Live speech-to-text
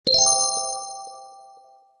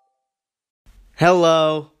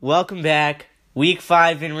Hello, welcome back. Week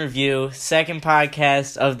 5 in review, second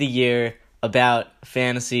podcast of the year about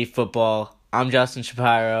fantasy football. I'm Justin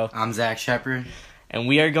Shapiro. I'm Zach Shepard. And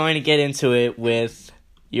we are going to get into it with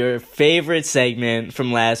your favorite segment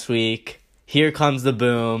from last week, Here Comes the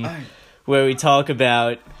Boom, where we talk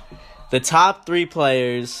about the top 3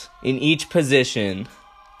 players in each position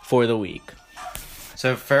for the week.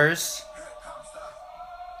 So first,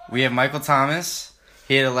 we have Michael Thomas.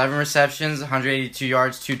 He had 11 receptions, 182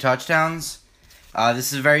 yards, 2 touchdowns.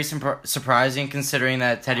 This is very surprising considering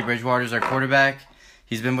that Teddy Bridgewater is our quarterback.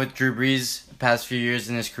 He's been with Drew Brees the past few years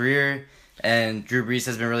in his career, and Drew Brees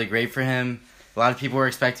has been really great for him. A lot of people were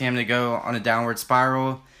expecting him to go on a downward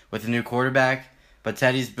spiral with a new quarterback, but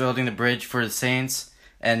Teddy's building the bridge for the Saints,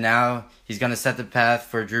 and now he's going to set the path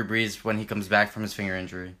for Drew Brees when he comes back from his finger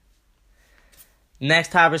injury.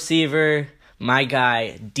 Next top receiver, my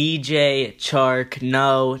guy, DJ Chark.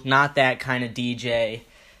 No, not that kind of DJ.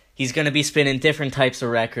 He's going to be spinning different types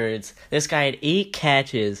of records. This guy had 8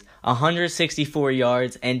 catches, 164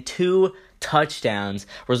 yards, and 2 touchdowns,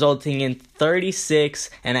 resulting in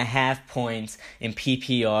 36.5 points in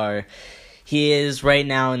PPR. He is right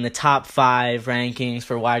now in the top 5 rankings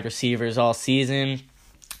for wide receivers all season.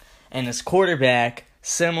 And his quarterback,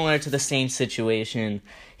 similar to the Saints situation,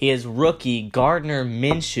 he is rookie Gardner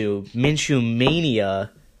Minshew. Minshew Mania.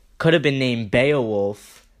 Could have been named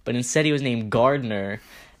Beowulf, but instead he was named Gardner.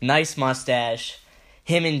 Nice mustache.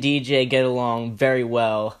 Him and DJ get along very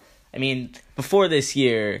well. I mean, before this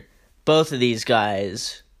year, both of these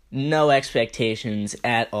guys, no expectations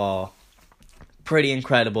at all. Pretty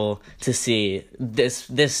incredible to see this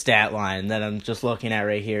stat line that I'm just looking at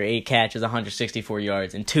right here. 8 catches, 164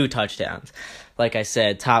 yards, and 2 touchdowns. Like I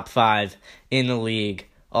said, top 5 in the league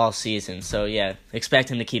all season. So, yeah, expect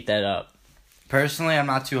him to keep that up. Personally, I'm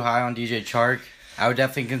not too high on DJ Chark. I would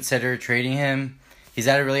definitely consider trading him. He's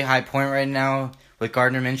at a really high point right now with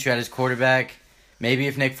Gardner Minshew at his quarterback. Maybe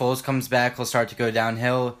if Nick Foles comes back, he'll start to go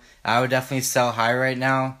downhill. I would definitely sell high right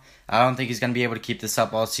now. I don't think he's going to be able to keep this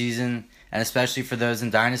up all season, and especially for those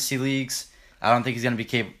in dynasty leagues, I don't think he's going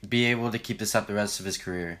to be able to keep this up the rest of his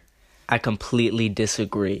career. I completely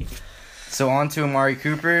disagree. So on to Amari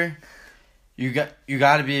Cooper. You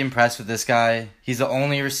got to be impressed with this guy. He's the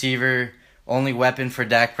only receiver, only weapon for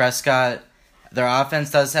Dak Prescott. Their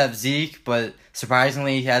offense does have Zeke, but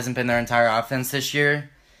surprisingly, he hasn't been their entire offense this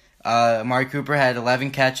year. Amari Cooper had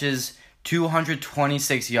 11 catches,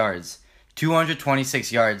 226 yards.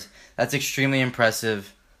 226 yards. That's extremely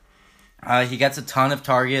impressive. He gets a ton of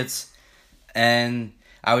targets, and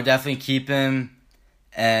I would definitely keep him.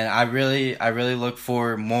 And I really look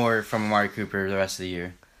for more from Amari Cooper the rest of the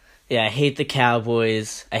year. Yeah, I hate the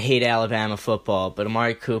Cowboys. I hate Alabama football, but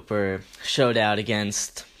Amari Cooper showed out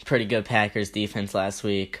against pretty good Packers defense last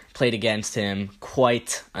week. Played against him.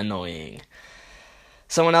 Quite annoying.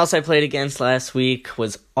 Someone else I played against last week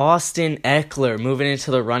was Austin Eckler, moving into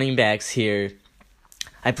the running backs here.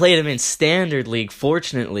 I played him in Standard League,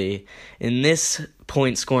 fortunately. In this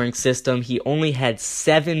point-scoring system, he only had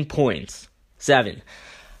 7 points. 7.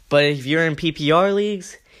 But if you're in PPR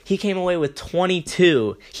leagues, he came away with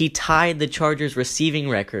 22. He tied the Chargers' receiving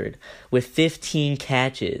record with 15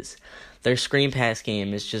 catches. Their screen pass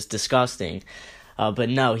game is just disgusting. But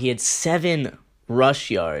no, he had 7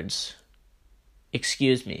 rush yards.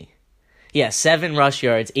 Excuse me. Yeah, 7 rush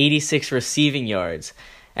yards, 86 receiving yards,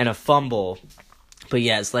 and a fumble. But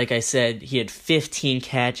yes, like I said, he had 15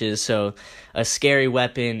 catches, so a scary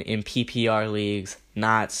weapon in PPR leagues,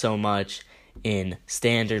 not so much in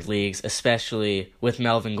standard leagues, especially with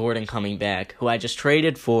Melvin Gordon coming back, who I just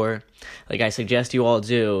traded for. Like I suggest you all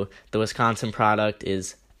do, the Wisconsin product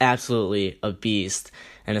is absolutely a beast,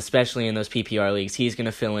 and especially in those PPR leagues, he's going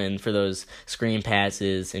to fill in for those screen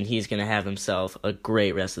passes, and he's going to have himself a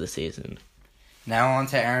great rest of the season. Now on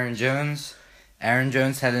to Aaron Jones. Aaron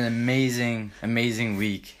Jones had an amazing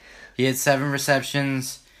week. He had 7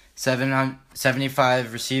 receptions,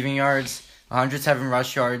 75 receiving yards, 107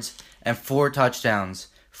 rush yards, and 4 touchdowns.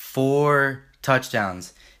 4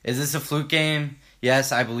 touchdowns. Is this a fluke game?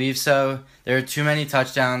 Yes, I believe so. There are too many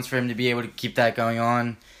touchdowns for him to be able to keep that going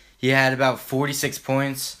on. He had about 46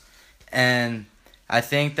 points, and I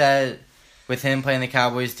think that with him playing the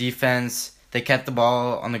Cowboys defense, they kept the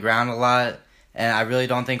ball on the ground a lot, and I really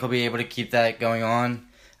don't think he'll be able to keep that going on.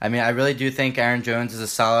 I mean, I really do think Aaron Jones is a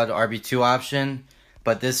solid RB2 option,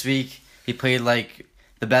 but this week he played like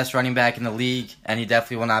the best running back in the league, and he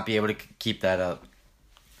definitely will not be able to keep that up.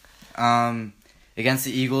 Against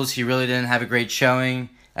the Eagles, he really didn't have a great showing,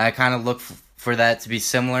 and I kind of look for that to be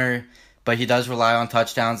similar, but he does rely on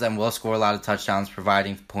touchdowns and will score a lot of touchdowns,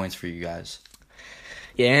 providing points for you guys.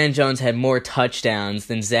 Yeah, Aaron Jones had more touchdowns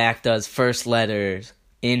than Zach does first letters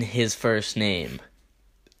in his first name.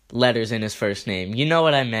 Letters in his first name. You know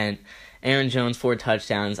what I meant. Aaron Jones, 4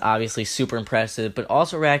 touchdowns, obviously super impressive, but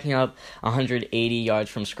also racking up 180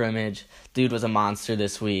 yards from scrimmage. Dude was a monster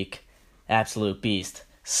this week. Absolute beast.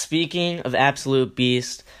 Speaking of absolute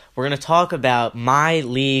beast, we're going to talk about my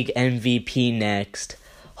league MVP next.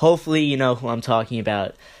 Hopefully you know who I'm talking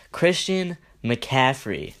about. Christian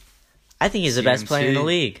McCaffrey. I think he's the best player in the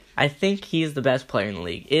league. I think he's the best player in the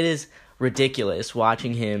league. It is ridiculous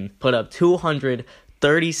watching him put up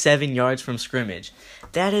 237 yards from scrimmage.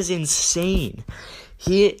 That is insane.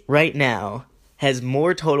 He, right now, has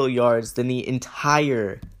more total yards than the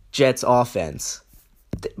entire Jets offense.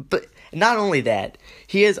 But not only that,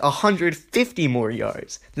 he has 150 more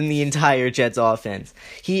yards than the entire Jets offense.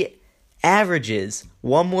 He averages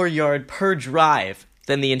 1 more yard per drive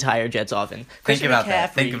than the entire Jets offense. Think about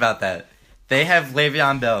that. They have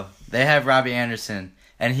Le'Veon Bell. They have Robbie Anderson.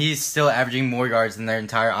 And he's still averaging more yards than their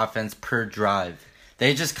entire offense per drive.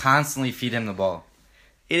 They just constantly feed him the ball.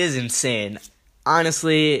 It is insane.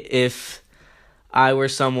 Honestly, if I were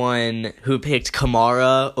someone who picked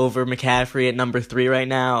Kamara over McCaffrey at number 3 right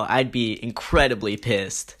now, I'd be incredibly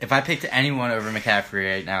pissed. If I picked anyone over McCaffrey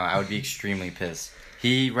right now, I would be extremely pissed.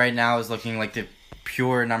 He right now is looking like the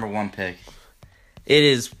pure number 1 pick. It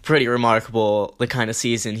is pretty remarkable the kind of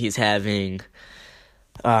season he's having.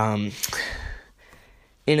 In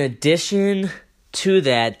addition to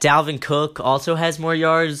that, Dalvin Cook also has more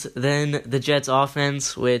yards than the Jets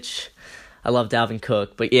offense, which I love Dalvin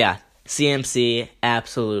Cook. But yeah, CMC,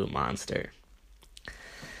 absolute monster.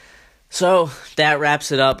 So that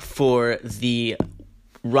wraps it up for the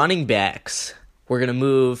running backs. We're going to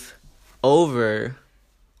move over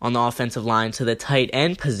on the offensive line to the tight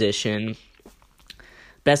end position.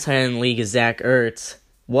 Best tight end in the league is Zach Ertz.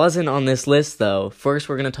 Wasn't on this list, though. First,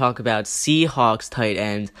 we're going to talk about Seahawks tight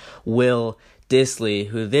end Will Dissly,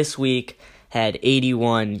 who this week had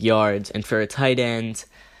 81 yards. And for a tight end,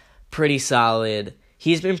 pretty solid.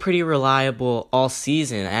 He's been pretty reliable all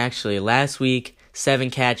season, actually. Last week, 7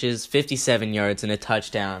 catches, 57 yards, and a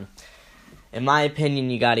touchdown. In my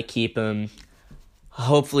opinion, you got to keep him.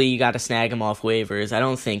 Hopefully, you got to snag him off waivers. I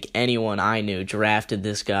don't think anyone I knew drafted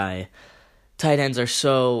this guy. Tight ends are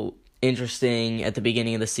so interesting at the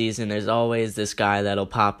beginning of the season. There's always this guy that'll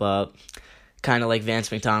pop up, kind of like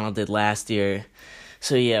Vance McDonald did last year.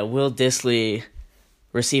 So yeah, Will Dissly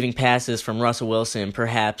receiving passes from Russell Wilson,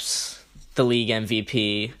 perhaps the league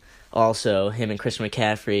MVP. Also, him and Christian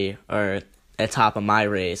McCaffrey are at top of my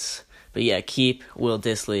race. But yeah, keep Will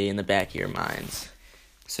Dissly in the back of your minds.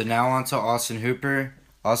 So now on to Austin Hooper.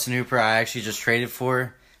 Austin Hooper I actually just traded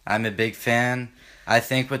for. I'm a big fan. I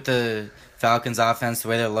think with the Falcons offense, the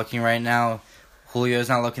way they're looking right now, Julio's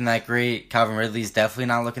not looking that great. Calvin Ridley's definitely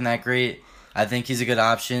not looking that great. I think he's a good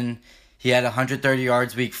option. He had 130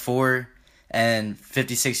 yards week 4 and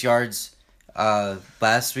 56 yards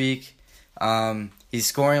last week. He's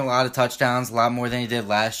scoring a lot of touchdowns, a lot more than he did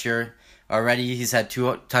last year. Already he's had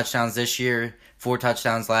 2 touchdowns this year, 4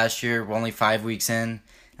 touchdowns last year. We're only 5 weeks in.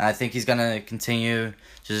 And I think he's going to continue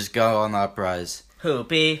to just go on the uprise.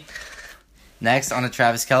 Hoopy. Next, on to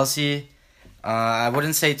Travis Kelce. I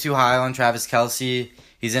wouldn't say too high on Travis Kelce.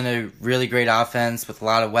 He's in a really great offense with a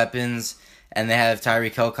lot of weapons, and they have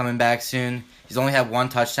Tyreek Hill coming back soon. He's only had 1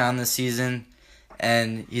 touchdown this season,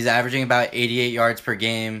 and he's averaging about 88 yards per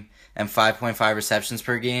game and 5.5 receptions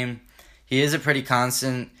per game. He is a pretty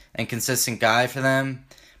constant and consistent guy for them,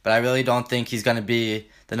 but I really don't think he's going to be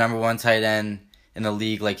the number 1 tight end in the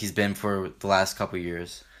league like he's been for the last couple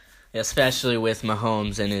years. Especially with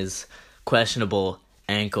Mahomes and his questionable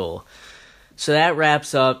ankle. So that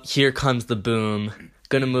wraps up Here Comes the Boom.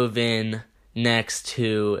 Gonna move in next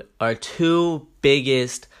to our 2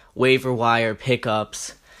 biggest waiver wire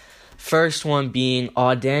pickups. First one being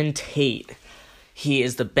Auden Tate. He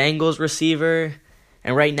is the Bengals receiver,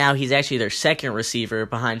 and right now he's actually their second receiver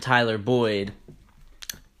behind Tyler Boyd.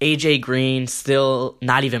 AJ Green still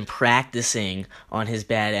not even practicing on his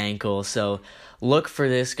bad ankle, so look for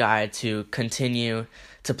this guy to continue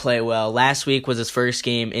to play well. Last week was his first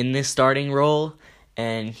game in this starting role,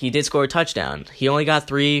 and he did score a touchdown. He only got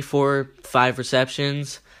 3, 4, 5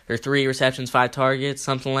 receptions, or 3 receptions, 5 targets,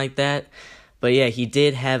 something like that. But yeah, he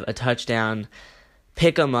did have a touchdown.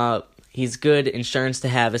 Pick him up. He's good insurance to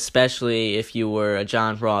have, especially if you were a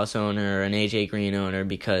John Ross owner or an AJ Green owner,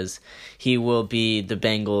 because he will be the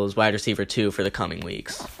Bengals wide receiver 2 for the coming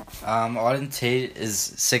weeks. Auden Tate is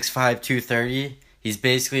 6'5", 230. He's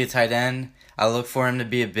basically a tight end. I look for him to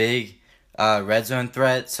be a big red zone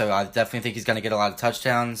threat, so I definitely think he's going to get a lot of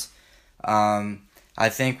touchdowns. I I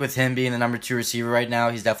think with him being the number 2 receiver right now,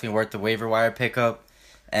 he's definitely worth the waiver wire pickup.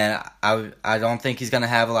 And I don't think he's going to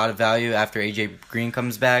have a lot of value after A.J. Green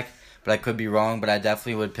comes back, but I could be wrong, but I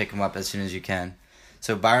definitely would pick him up as soon as you can.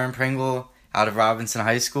 So Byron Pringle out of Robinson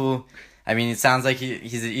High School. I mean, it sounds like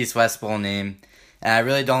he's an East-West Bowl name, and I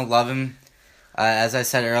really don't love him. As I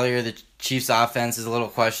said earlier, the Chiefs' offense is a little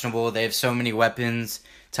questionable. They have so many weapons.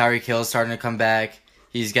 Tyreek Hill is starting to come back.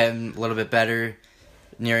 He's getting a little bit better,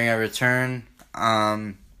 nearing a return.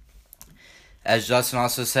 As Justin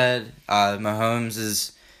also said, Mahomes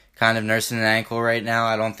is kind of nursing an ankle right now.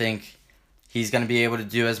 I don't think he's going to be able to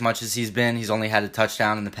do as much as he's been. He's only had a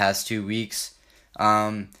touchdown in the past 2 weeks.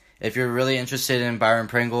 If you're really interested in Byron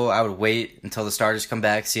Pringle, I would wait until the starters come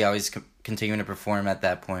back, see how he's continuing to perform at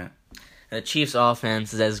that point. The Chiefs'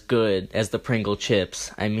 offense is as good as the Pringle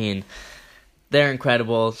chips. I mean, they're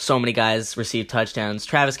incredible. So many guys receive touchdowns.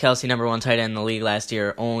 Travis Kelce, number 1 tight end in the league last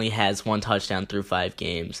year, only has 1 touchdown through 5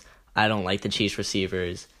 games. I don't like the Chiefs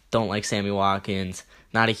receivers. Don't like Sammy Watkins.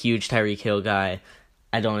 Not a huge Tyreek Hill guy.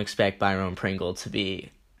 I don't expect Byron Pringle to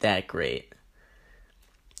be that great.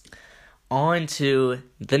 On to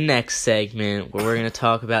the next segment where we're going to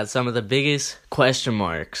talk about some of the biggest question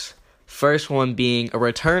marks. First one being a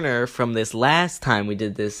returner from this last time we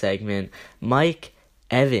did this segment, Mike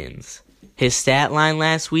Evans. His stat line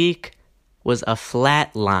last week was a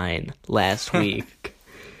flat line last week.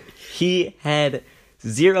 He had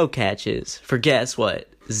 0 catches for guess what?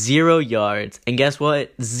 0 yards. And guess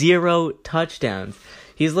what? 0 touchdowns.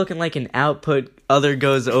 He's looking like an output other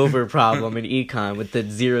goes over problem in econ with the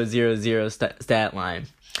 0-0-0 stat line.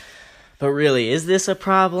 But really, is this a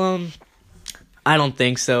problem? I don't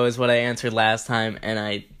think so, is what I answered last time. And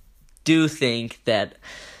I do think that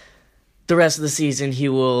the rest of the season he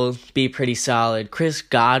will be pretty solid. Chris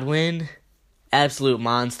Godwin, absolute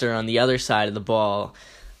monster on the other side of the ball.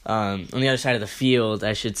 On the other side of the field,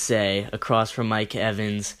 I should say, across from Mike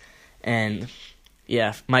Evans. And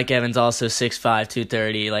yeah, Mike Evans also 6'5",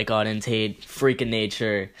 230, like Auden Tate, freak of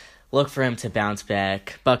nature. Look for him to bounce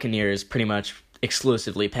back. Buccaneers pretty much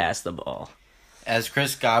exclusively pass the ball. As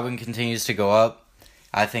Chris Godwin continues to go up,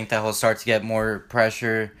 I think that he'll start to get more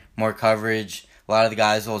pressure, more coverage. A lot of the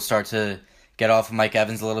guys will start to get off of Mike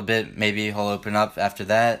Evans a little bit. Maybe he'll open up after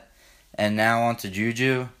that. And now on to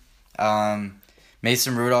Juju.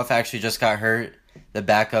 Mason Rudolph actually just got hurt, the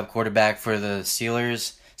backup quarterback for the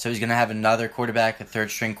Steelers. So he's going to have another quarterback, a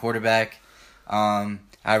third-string quarterback.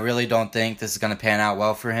 I really don't think this is going to pan out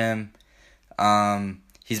well for him.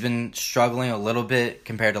 He's been struggling a little bit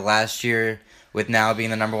compared to last year with now being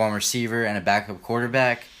the number 1 receiver and a backup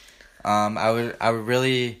quarterback. I would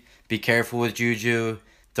really be careful with Juju.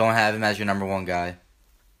 Don't have him as your number 1 guy.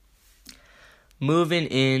 Moving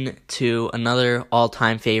into another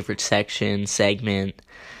all-time favorite segment,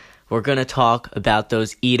 we're going to talk about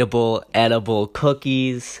those eatable, edible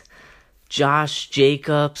cookies. Josh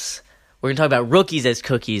Jacobs. We're going to talk about rookies as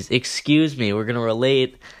cookies. Excuse me. We're going to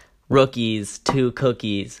relate rookies to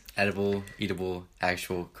cookies. Edible, eatable,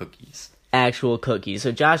 actual cookies. Actual cookies.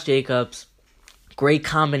 So Josh Jacobs, great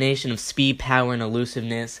combination of speed, power, and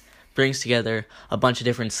elusiveness. Brings together a bunch of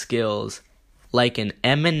different skills, like an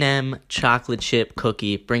M&M chocolate chip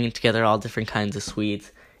cookie, bringing together all different kinds of sweets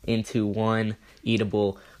into one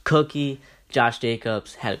eatable cookie. Josh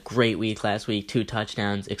Jacobs had a great week last week, 2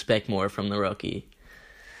 touchdowns. Expect more from the rookie.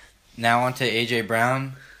 Now on to A.J.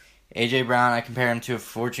 Brown. A.J. Brown, I compare him to a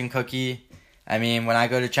fortune cookie. I mean, when I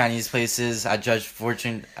go to Chinese places, I judge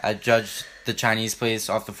the Chinese place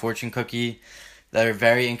off the fortune cookie. They're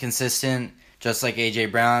very inconsistent, just like A.J.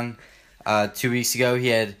 Brown. 2 weeks ago, he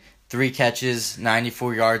had 3 catches,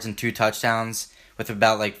 94 yards, and 2 touchdowns with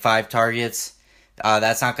about 5 targets.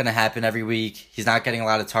 That's not going to happen every week. He's not getting a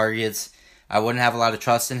lot of targets. I wouldn't have a lot of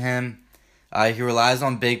trust in him. He relies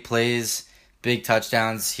on big plays, big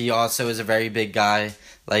touchdowns. He also is a very big guy,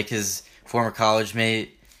 like his former college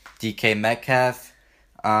mate, DK Metcalf.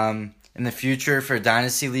 In the future for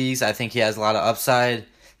dynasty leagues, I think he has a lot of upside.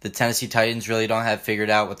 The Tennessee Titans really don't have figured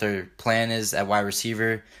out what their plan is at wide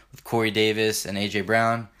receiver with Corey Davis and A.J.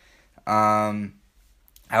 Brown.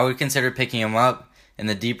 I would consider picking him up in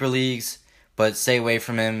the deeper leagues, but stay away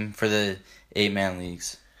from him for the 8-man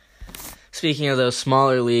leagues. Speaking of those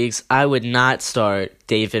smaller leagues, I would not start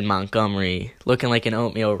David Montgomery, looking like an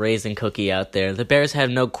oatmeal raisin cookie out there. The Bears have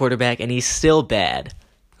no quarterback, and he's still bad.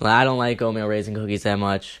 Well, I don't like oatmeal raisin cookies that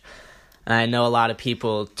much. I know a lot of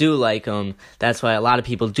people do like him. That's why a lot of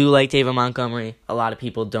people do like David Montgomery. A lot of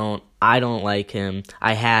people don't. I don't like him.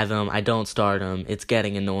 I have him. I don't start him. It's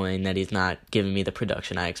getting annoying that he's not giving me the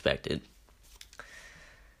production I expected.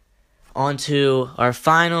 On to our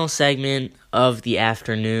final segment of the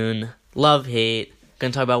afternoon. Love-hate.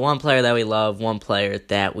 Going to talk about one player that we love, one player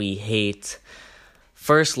that we hate.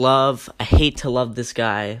 First Love, I hate to love this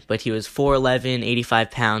guy, but he was 4'11", 85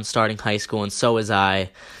 pounds starting high school, and so was I.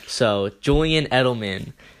 So, Julian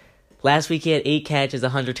Edelman. Last week he had 8 catches,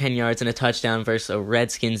 110 yards, and a touchdown versus a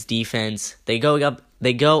Redskins defense. They go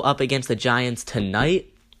up against the Giants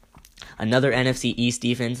tonight. Another NFC East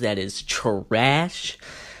defense that is trash.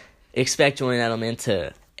 Expect Julian Edelman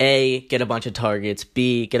to A, get a bunch of targets,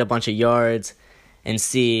 B, get a bunch of yards, and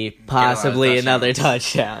C, possibly another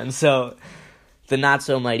touchdown. So, the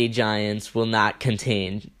not-so-mighty Giants will not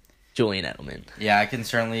contain Julian Edelman. Yeah, I can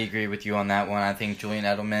certainly agree with you on that one. I think Julian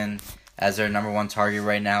Edelman, as their number one target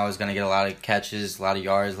right now, is going to get a lot of catches, a lot of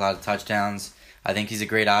yards, a lot of touchdowns. I think he's a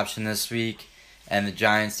great option this week. And the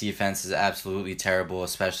Giants' defense is absolutely terrible,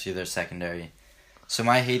 especially their secondary. So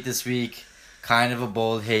my hate this week, kind of a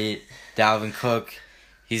bold hate, Dalvin Cook.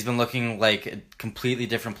 He's been looking like a completely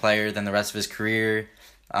different player than the rest of his career.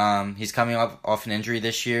 He's coming off an injury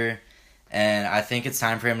this year. And I think it's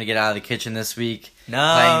time for him to get out of the kitchen this week. No.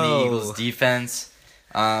 Playing the Eagles' defense.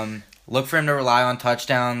 Look for him to rely on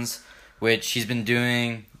touchdowns, which he's been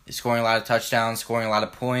doing, scoring a lot of touchdowns, scoring a lot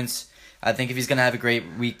of points. I think if he's going to have a great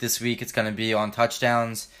week this week, it's going to be on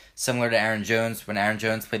touchdowns, similar to Aaron Jones. When Aaron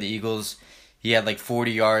Jones played the Eagles, he had like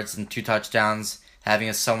 40 yards and 2 touchdowns, having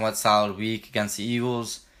a somewhat solid week against the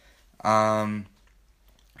Eagles. But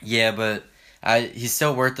he's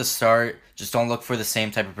still worth the start. Just don't look for the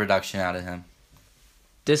same type of production out of him.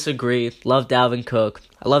 Disagree. Love Dalvin Cook.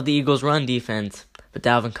 I love the Eagles' run defense, but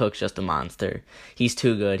Dalvin Cook's just a monster. He's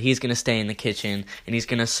too good. He's going to stay in the kitchen, and he's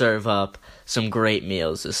going to serve up some great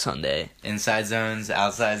meals this Sunday. Inside zones,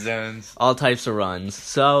 outside zones. All types of runs.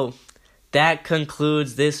 So, that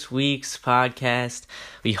concludes this week's podcast.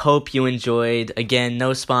 We hope you enjoyed. Again,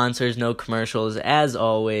 no sponsors, no commercials. As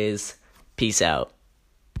always, peace out.